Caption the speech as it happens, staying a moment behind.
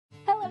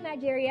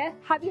Nigeria,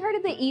 have you heard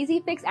of the Easy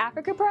Fix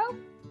Africa Pro?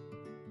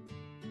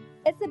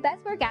 It's the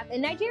best work app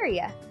in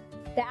Nigeria.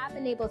 The app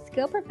enables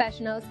skilled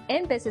professionals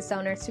and business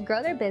owners to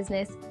grow their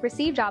business,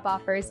 receive job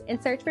offers,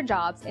 and search for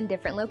jobs in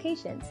different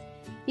locations.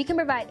 You can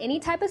provide any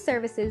type of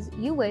services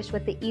you wish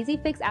with the Easy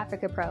Fix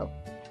Africa Pro.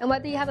 And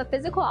whether you have a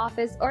physical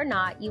office or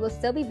not, you will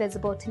still be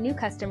visible to new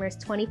customers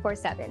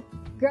 24/7.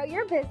 Grow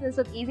your business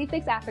with Easy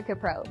Fix Africa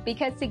Pro,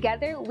 because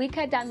together we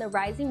cut down the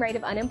rising rate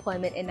of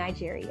unemployment in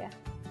Nigeria.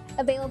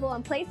 Available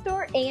on Play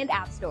Store and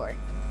App Store.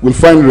 We'll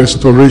find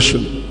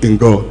restoration in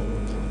God.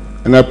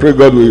 And I pray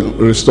God will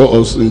restore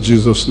us in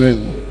Jesus'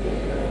 name.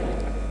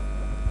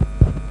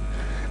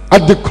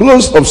 At the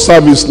close of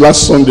service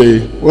last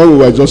Sunday, when we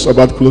were just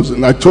about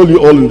closing, I told you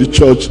all in the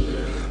church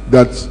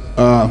that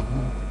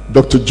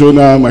Dr.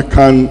 Jonah, my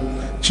CAN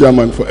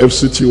chairman for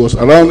FCT, was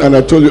around, and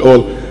I told you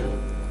all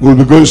we'll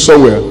be going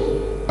somewhere,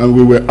 and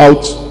we were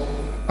out.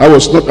 I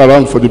was not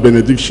around for the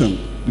benediction.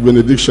 The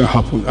benediction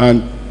happened,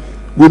 and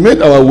we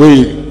made our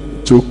way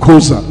to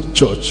Koza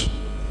Church.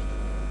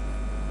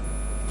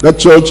 That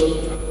church,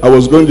 I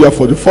was going there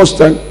for the first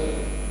time.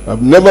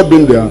 I've never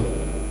been there,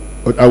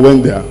 but I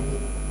went there.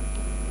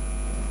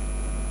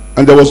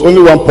 And there was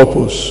only one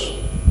purpose.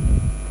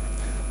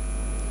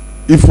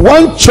 If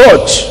one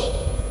church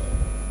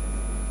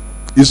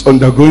is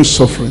undergoing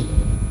suffering,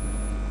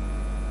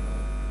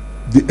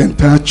 the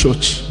entire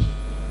church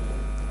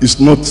is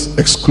not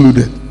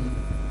excluded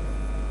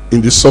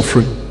in the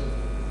suffering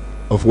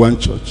of one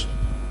church.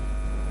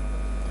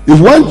 If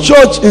one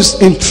church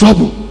is in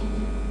trouble,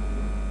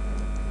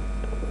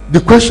 the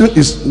question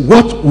is,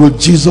 what will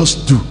Jesus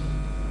do?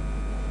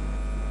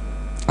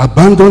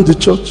 Abandon the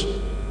church?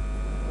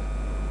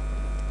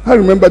 I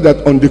remember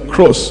that on the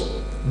cross,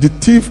 the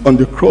thief on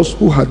the cross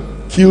who had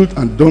killed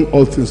and done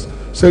all things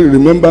said,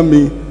 remember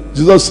me.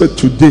 Jesus said,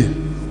 today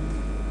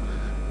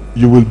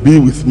you will be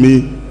with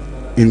me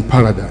in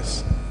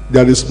paradise.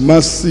 There is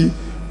mercy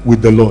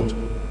with the Lord.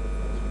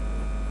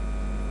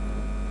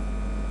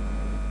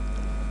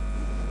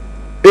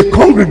 A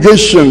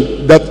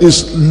congregation that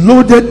is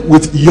loaded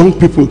with young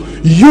people,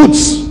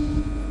 youths,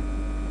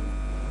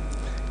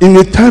 in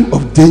a time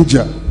of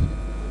danger,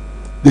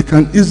 they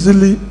can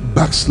easily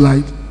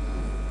backslide,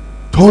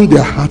 turn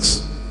their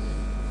hearts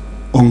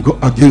on God,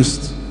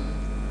 against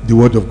the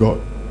word of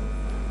God.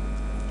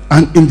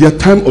 And in their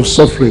time of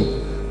suffering,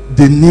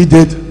 they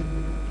needed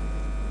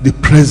the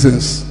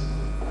presence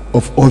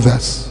of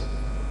others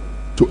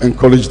to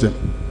encourage them.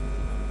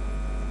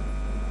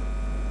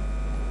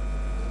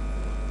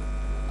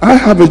 I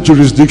have a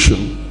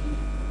jurisdiction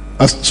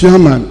as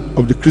chairman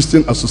of the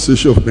Christian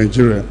Association of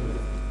Nigeria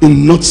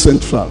in North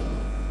Central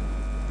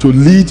to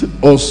lead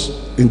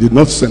us in the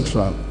North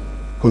Central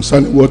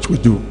concerning what we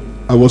do.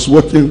 I was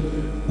working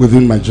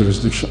within my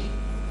jurisdiction.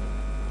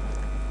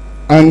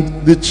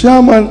 And the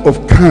chairman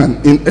of CAN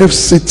in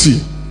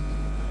FCT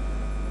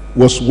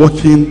was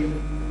working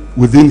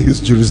within his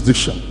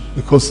jurisdiction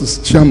because he's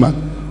chairman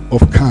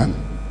of CAN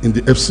in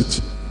the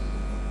FCT.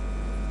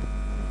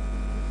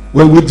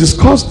 When we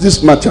discussed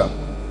this matter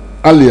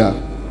earlier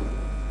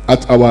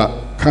at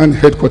our CAN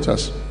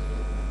headquarters,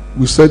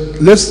 we said,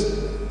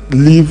 let's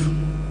leave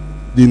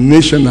the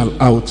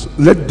national out.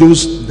 Let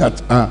those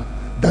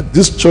that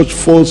this church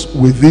falls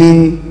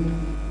within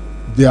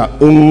their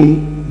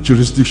own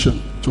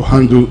jurisdiction to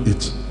handle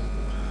it.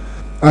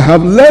 I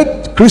have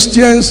led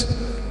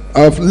Christians,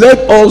 I have led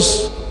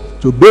us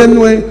to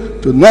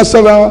Benue, to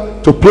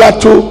Nasarawa, to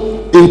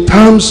Plateau in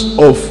times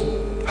of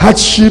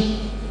hardship,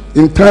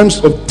 in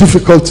times of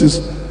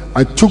difficulties.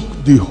 I took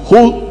the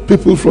whole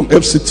people from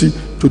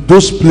FCT to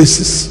those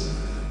places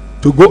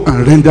to go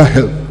and render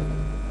help.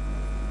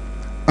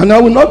 And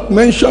I will not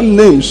mention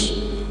names,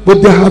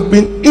 but there have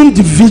been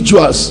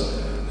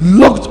individuals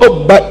locked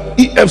up by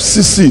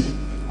EFCC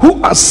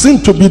who are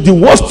seen to be the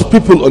worst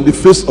people on the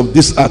face of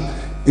this earth.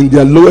 In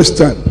their lowest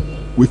time,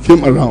 we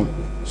came around.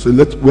 So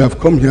we have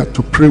come here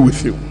to pray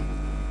with you.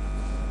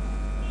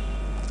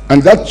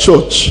 And that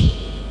church,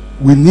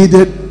 we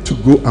needed to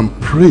go and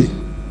pray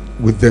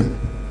with them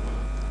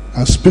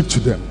and speak to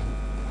them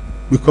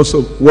because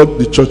of what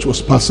the church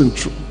was passing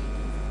through.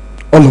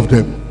 All of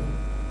them.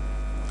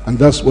 And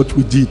that's what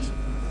we did.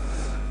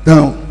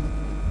 Now,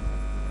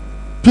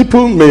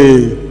 people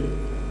may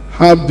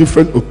have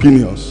different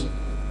opinions,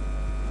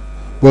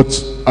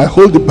 but I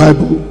hold the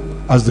Bible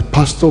as the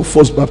pastor of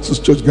First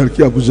Baptist Church,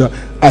 Garki, Abuja.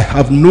 I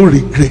have no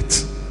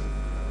regret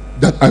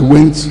that I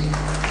went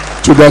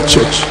to that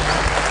church.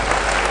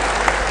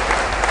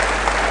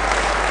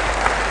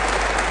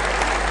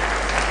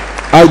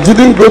 I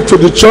didn't go to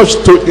the church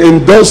to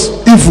endorse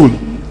evil,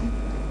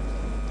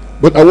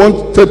 but I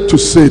wanted to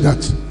say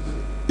that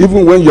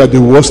even when you are the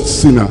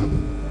worst sinner,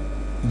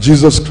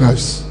 Jesus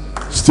Christ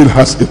still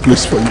has a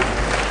place for you.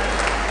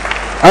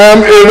 I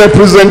am a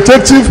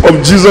representative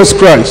of Jesus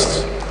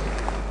Christ,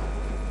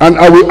 and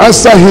I will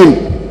answer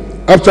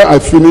him after I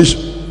finish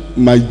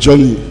my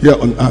journey here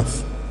on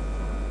earth.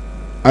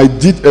 I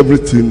did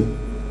everything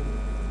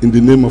in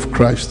the name of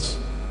Christ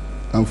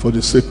and for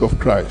the sake of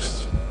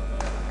Christ.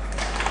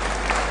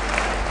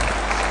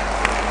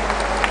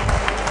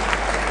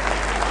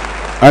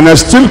 And I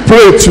still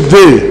pray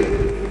today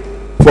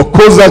for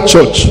Koza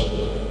Church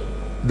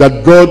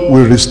that God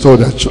will restore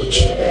that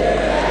church.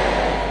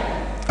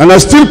 And I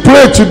still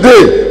pray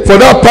today for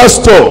that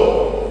pastor.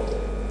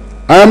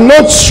 I am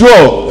not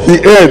sure he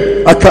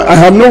erred. I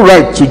have no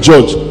right to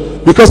judge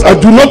because I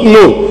do not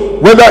know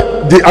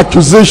whether the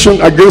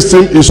accusation against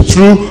him is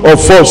true or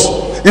false.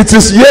 It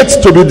is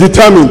yet to be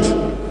determined.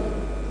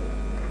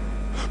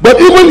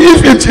 But even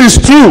if it is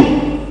true,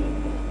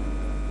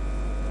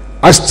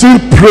 I still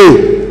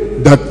pray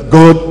that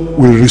God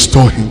will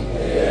restore him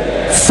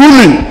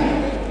fully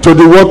to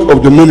the work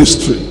of the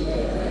ministry.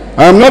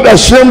 I am not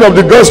ashamed of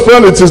the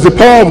gospel. It is the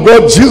power of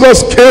God.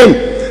 Jesus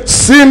came.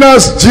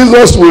 Sinners,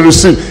 Jesus will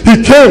receive.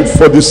 He came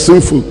for the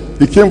sinful.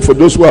 He came for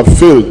those who have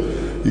failed.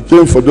 He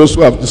came for those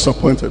who have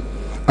disappointed.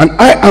 And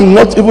I am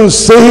not even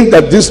saying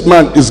that this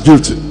man is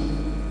guilty.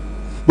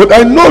 But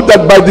I know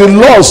that by the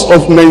laws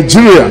of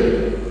Nigeria,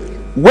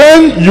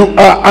 when you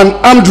are an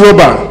armed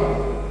robber,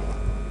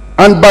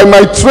 and by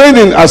my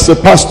training as a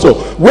pastor,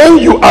 when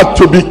you are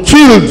to be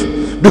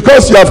killed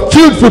because you have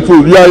killed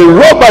people, you are a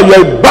robber, you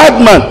are a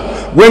bad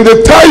man, when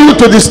they tie you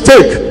to the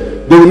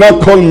stake, they will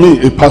not call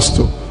me a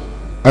pastor.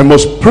 I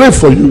must pray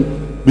for you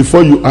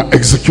before you are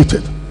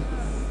executed.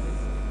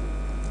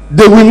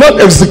 They will not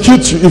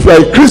execute you. If you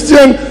are a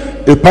Christian,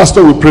 a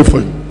pastor will pray for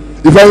you.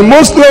 If you are a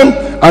Muslim,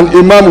 an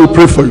imam will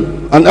pray for you.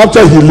 And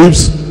after he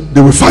leaves,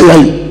 they will fire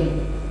you.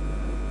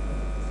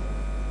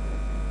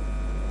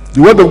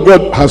 The word of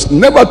God has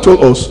never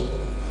told us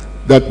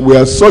that we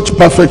are such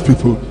perfect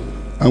people,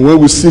 and when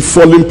we see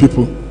fallen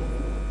people,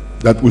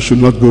 that we should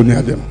not go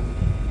near them.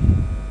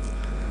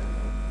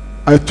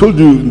 I told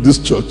you in this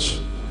church,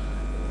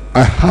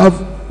 I have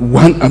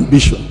one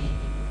ambition: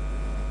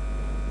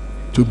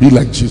 to be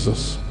like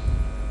Jesus.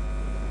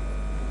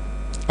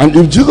 And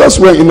if Jesus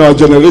were in our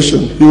generation,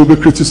 he will be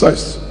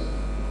criticized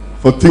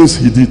for things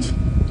he did.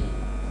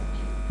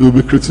 He will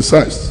be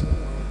criticized.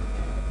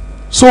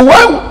 So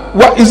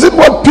why is it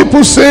what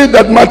people say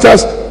that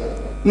matters?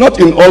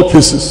 Not in all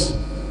cases.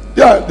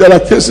 Yeah, there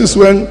are cases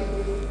when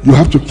you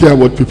have to care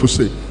what people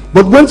say.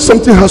 But when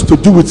something has to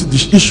do with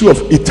the issue of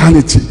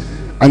eternity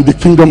and the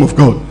kingdom of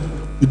God,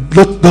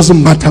 it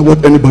doesn't matter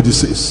what anybody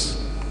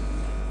says.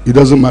 It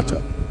doesn't matter.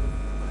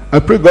 I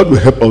pray God will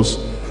help us.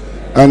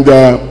 And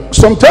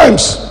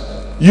sometimes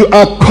you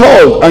are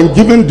called and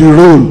given the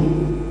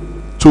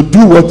role to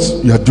do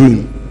what you are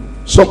doing.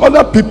 Some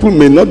other people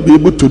may not be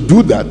able to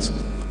do that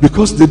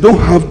because they don't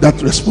have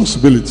that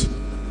responsibility.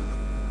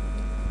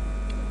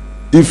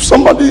 If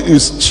somebody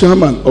is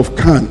chairman of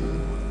CAN,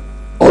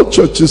 all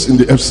churches in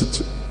the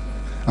FCT,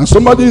 and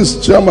somebody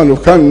is chairman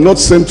of CAN North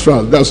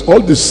Central, that's all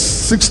the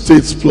 6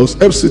 states plus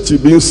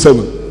FCT being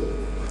 7,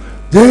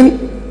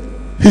 then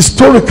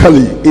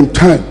historically in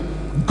time,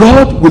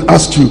 God will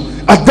ask you,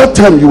 at that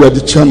time you were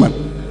the chairman,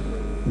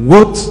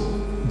 what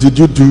did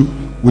you do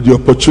with the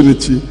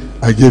opportunity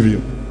I gave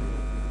you?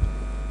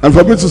 And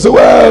for me to say,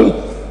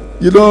 well,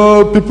 you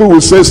know, people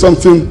will say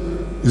something,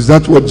 is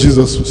that what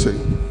Jesus will say?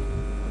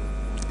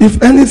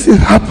 If anything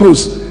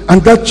happens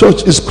and that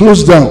church is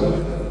closed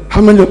down, how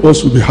many of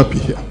us will be happy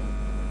here?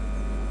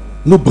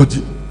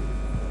 Nobody.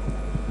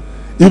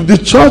 If the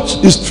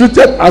church is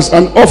treated as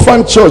an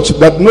orphan church,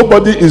 that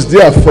nobody is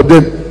there for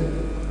them,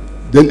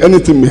 then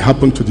anything may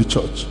happen to the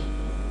church.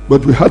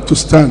 But we have to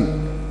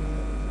stand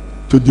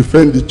to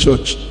defend the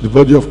church, the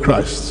body of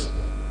Christ.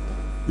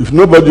 If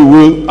nobody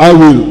will, I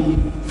will,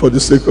 for the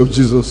sake of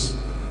Jesus,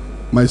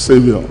 my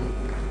Savior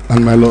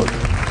and my Lord.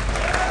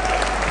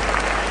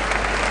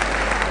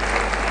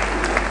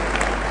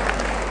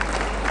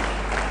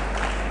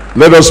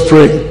 Let us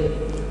pray.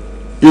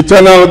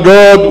 Eternal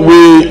God,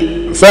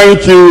 we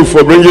thank you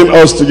for bringing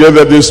us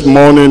together this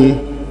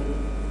morning.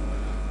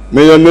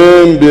 May your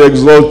name be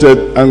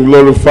exalted and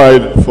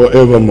glorified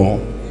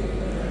forevermore.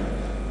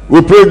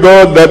 We pray,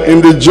 God, that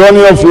in the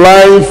journey of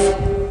life,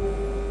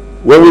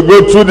 when we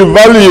go through the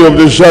valley of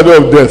the shadow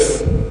of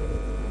death,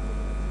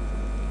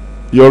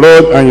 your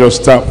rod and your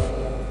staff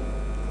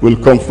will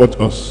comfort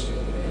us,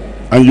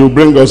 and you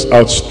bring us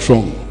out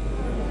strong.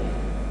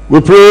 We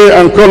pray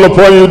and call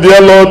upon you,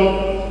 dear Lord,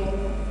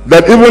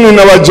 that even in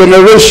our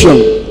generation,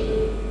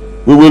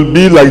 we will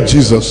be like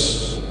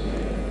Jesus.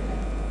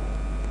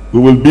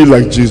 We will be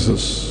like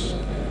Jesus.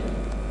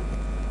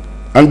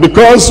 And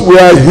because we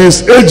are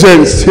his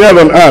agents here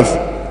on earth,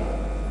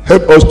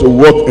 help us to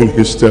walk in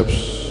his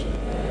steps.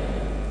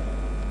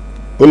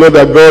 Oh Lord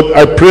our God,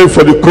 I pray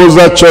for the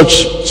Koza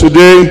Church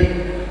today,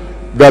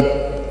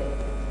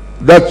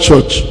 that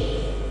church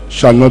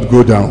shall not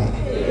go down.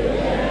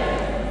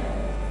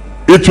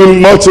 It will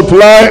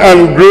multiply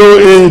and grow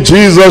in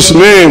Jesus'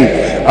 name.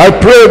 I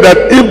pray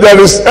that if there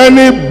is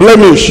any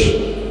blemish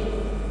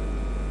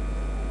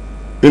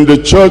in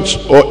the church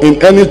or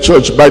in any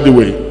church, by the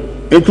way,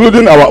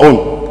 including our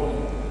own,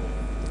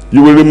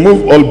 you will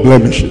remove all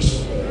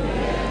blemishes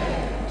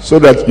so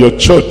that your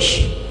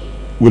church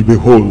will be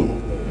whole.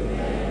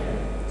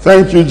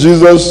 Thank you,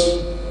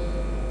 Jesus,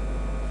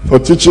 for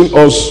teaching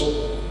us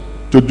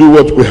to do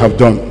what we have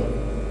done.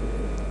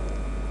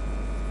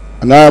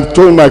 And I have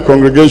told my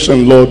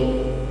congregation, Lord,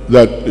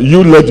 that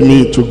you led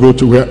me to go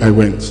to where I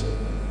went.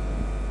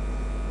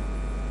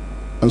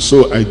 And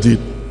so I did.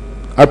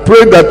 I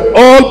pray that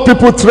all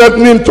people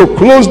threatening to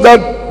close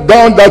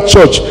down that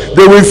church,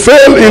 they will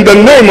fail in the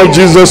name of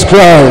Jesus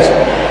Christ.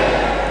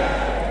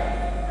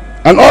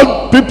 And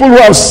all people who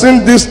have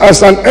seen this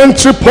as an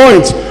entry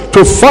point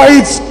to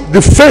fight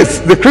the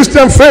faith, the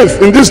Christian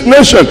faith in this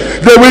nation,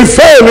 they will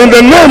fail in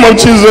the name of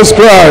Jesus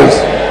Christ.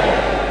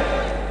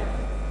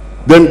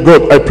 Then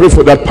God, I pray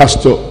for that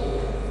pastor,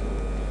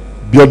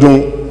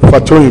 Biodun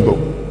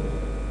Fatoyinbo.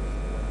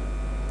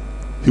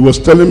 He was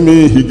telling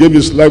me he gave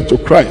his life to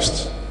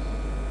Christ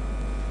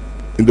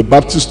in the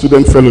Baptist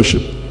Student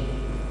Fellowship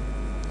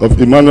of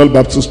Emmanuel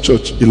Baptist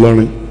Church,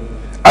 Ilorin.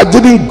 I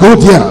didn't go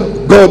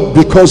there, God,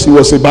 because he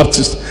was a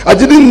Baptist. I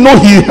didn't know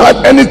he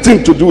had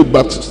anything to do with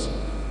Baptist.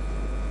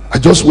 I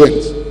just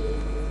went.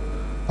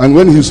 And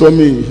when he saw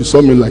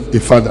me like a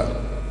father.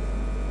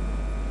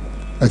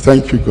 I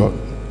thank you, God.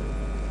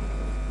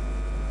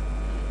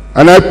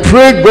 And I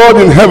pray,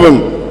 God in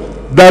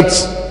heaven, that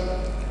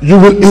you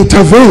will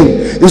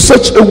intervene in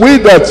such a way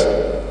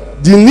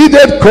that the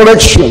needed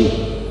correction,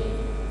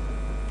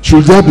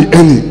 should there be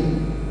any,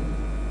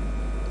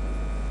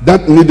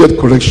 that needed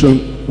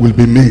correction will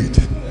be made.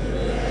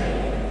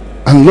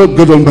 And Lord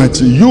God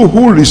Almighty, you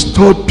who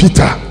restored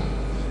Peter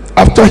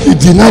after he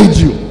denied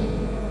you,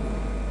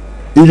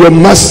 in your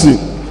mercy,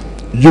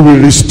 you will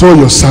restore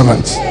your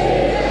servant.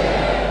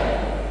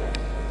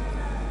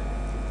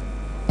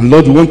 And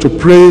Lord, we want to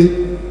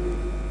pray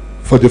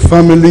for the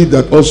family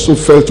that also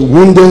felt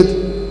wounded.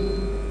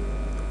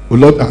 Oh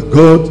Lord our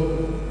God,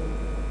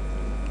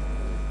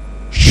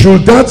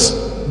 should that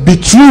be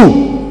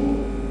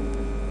true,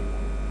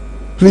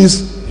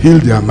 please heal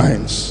their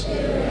minds.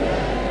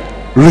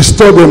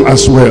 Restore them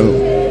as well.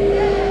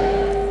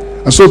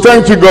 And so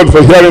thank you, God,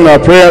 for hearing our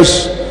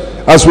prayers.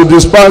 As we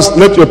disperse,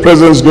 let your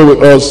presence go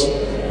with us.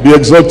 Be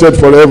exalted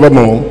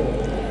forevermore.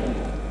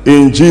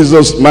 In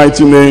Jesus'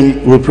 mighty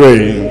name we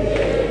pray.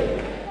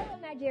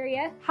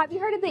 Nigeria, have you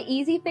heard of the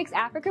Easy Fix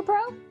Africa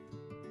Pro?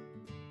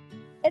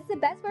 It's the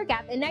best work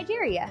app in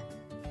Nigeria.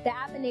 The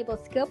app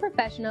enables skilled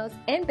professionals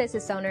and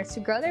business owners to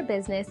grow their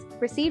business,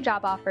 receive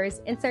job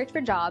offers, and search for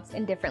jobs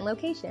in different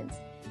locations.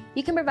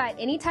 You can provide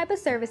any type of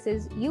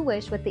services you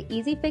wish with the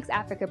Easy Fix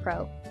Africa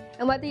Pro.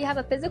 And whether you have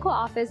a physical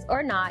office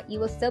or not, you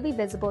will still be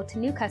visible to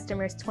new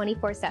customers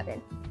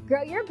 24/7.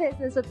 Grow your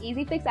business with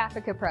Easy Fix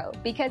Africa Pro,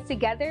 because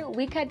together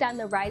we cut down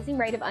the rising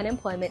rate of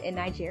unemployment in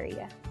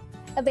Nigeria.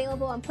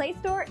 Available on Play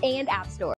Store and App Store.